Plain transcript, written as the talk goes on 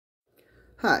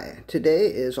Hi, today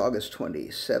is August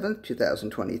 27th,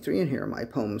 2023, and here are my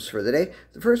poems for the day.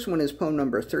 The first one is poem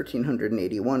number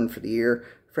 1381 for the year,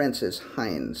 Francis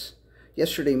Hines.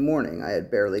 Yesterday morning, I had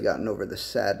barely gotten over the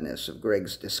sadness of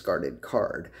Greg's discarded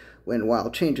card, when while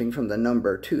changing from the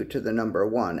number 2 to the number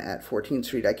 1 at 14th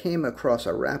Street, I came across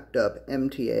a wrapped-up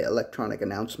MTA electronic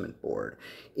announcement board.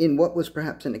 In what was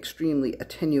perhaps an extremely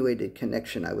attenuated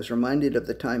connection, I was reminded of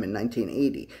the time in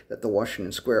 1980 that the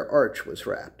Washington Square Arch was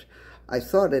wrapped. I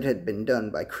thought it had been done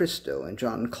by Christo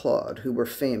and Claude, who were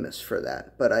famous for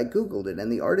that, but I Googled it,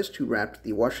 and the artist who wrapped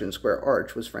the Washington Square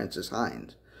Arch was Francis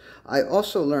Hines. I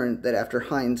also learned that after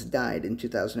Hines died in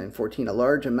 2014, a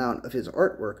large amount of his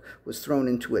artwork was thrown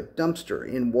into a dumpster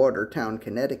in Watertown,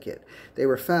 Connecticut. They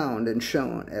were found and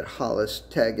shown at Hollis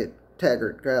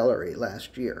Taggart Gallery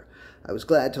last year. I was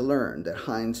glad to learn that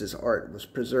Hines's art was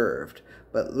preserved,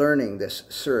 but learning this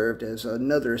served as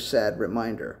another sad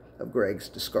reminder of Greg's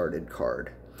discarded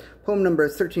card. Poem number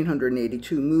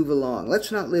 1382, Move Along.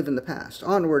 Let's not live in the past.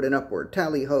 Onward and upward,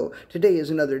 tally-ho. Today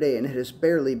is another day, and it has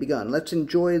barely begun. Let's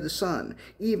enjoy the sun,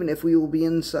 even if we will be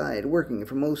inside working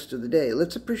for most of the day.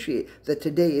 Let's appreciate that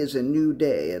today is a new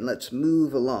day, and let's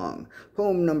move along.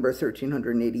 Poem number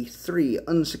 1383,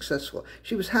 Unsuccessful.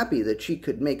 She was happy that she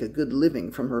could make a good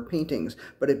living from her paintings,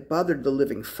 but it bothered the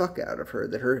living fuck out of her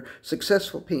that her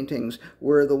successful paintings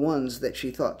were the ones that she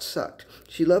thought sucked.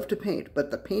 She loved to paint, but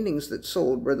the paintings that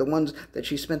sold were the ones that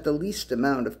she spent the least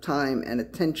amount of time and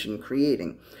attention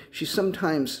creating. She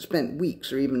sometimes spent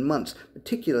weeks or even months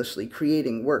meticulously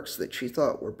creating works that she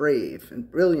thought were brave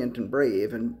and brilliant and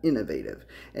brave and innovative,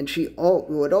 and she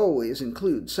would always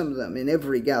include some of them in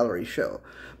every gallery show.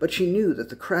 But she knew that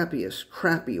the crappiest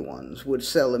crappy ones would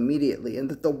sell immediately, and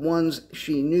that the ones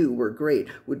she knew were great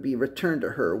would be returned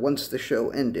to her once the show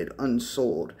ended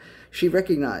unsold. She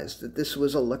recognized that this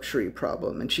was a luxury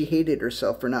problem, and she hated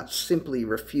herself for not simply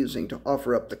refusing to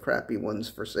offer up the crappy ones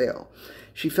for sale.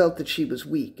 She felt that she was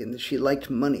weak and that she liked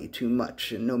money too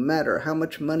much, and no matter how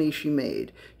much money she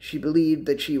made, she believed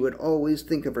that she would always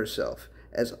think of herself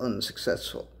as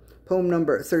unsuccessful. Poem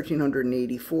number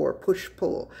 1384,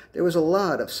 Push-Pull. There was a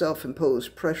lot of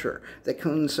self-imposed pressure that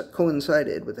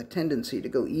coincided with a tendency to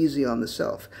go easy on the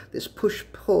self. This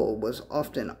push-pull was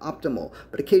often optimal,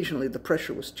 but occasionally the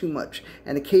pressure was too much,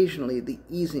 and occasionally the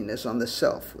easiness on the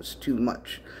self was too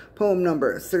much. Poem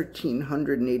number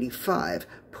 1385,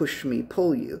 Push Me,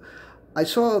 Pull You. I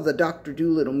saw the Dr.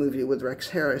 Dolittle movie with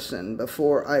Rex Harrison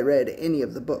before I read any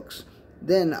of the books.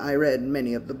 Then I read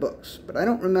many of the books, but I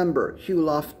don't remember Hugh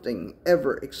Lofting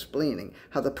ever explaining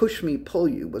how the push me pull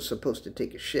you was supposed to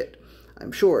take a shit.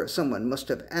 I'm sure someone must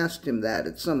have asked him that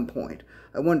at some point.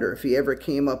 I wonder if he ever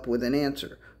came up with an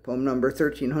answer. Poem number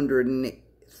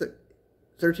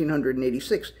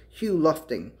 1386, Hugh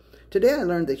Lofting. Today I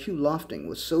learned that Hugh Lofting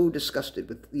was so disgusted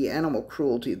with the animal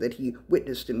cruelty that he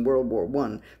witnessed in World War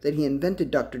I that he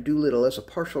invented Dr. Dolittle as a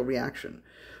partial reaction.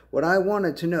 What I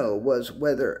wanted to know was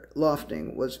whether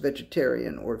Lofting was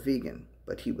vegetarian or vegan,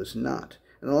 but he was not.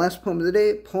 And the last poem of the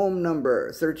day, poem number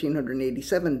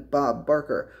 1387, Bob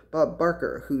Barker. Bob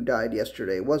Barker, who died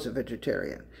yesterday, was a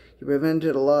vegetarian. He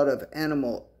prevented a lot of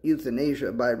animal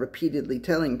euthanasia by repeatedly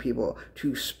telling people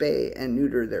to spay and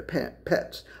neuter their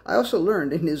pets. I also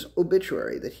learned in his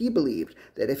obituary that he believed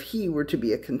that if he were to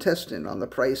be a contestant on The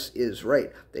Price is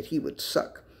Right, that he would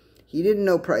suck. He didn't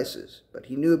know prices, but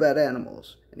he knew about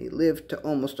animals, and he lived to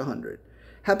almost 100.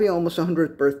 Happy almost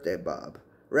 100th birthday, Bob.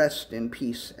 Rest in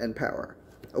peace and power.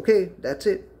 Okay, that's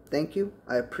it. Thank you.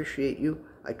 I appreciate you.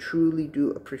 I truly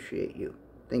do appreciate you.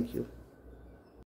 Thank you.